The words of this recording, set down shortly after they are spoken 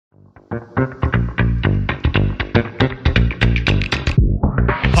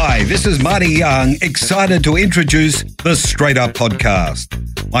Hi, this is Marty Young, excited to introduce the Straight Up Podcast.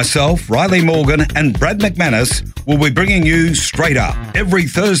 Myself, Riley Morgan, and Brad McManus will be bringing you Straight Up every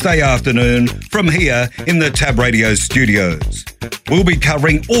Thursday afternoon from here in the TABradio studios. We'll be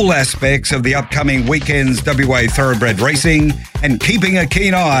covering all aspects of the upcoming weekend's WA thoroughbred racing and keeping a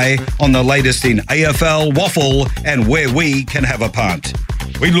keen eye on the latest in AFL, waffle, and where we can have a punt.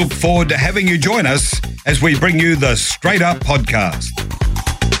 We look forward to having you join us as we bring you the Straight Up Podcast.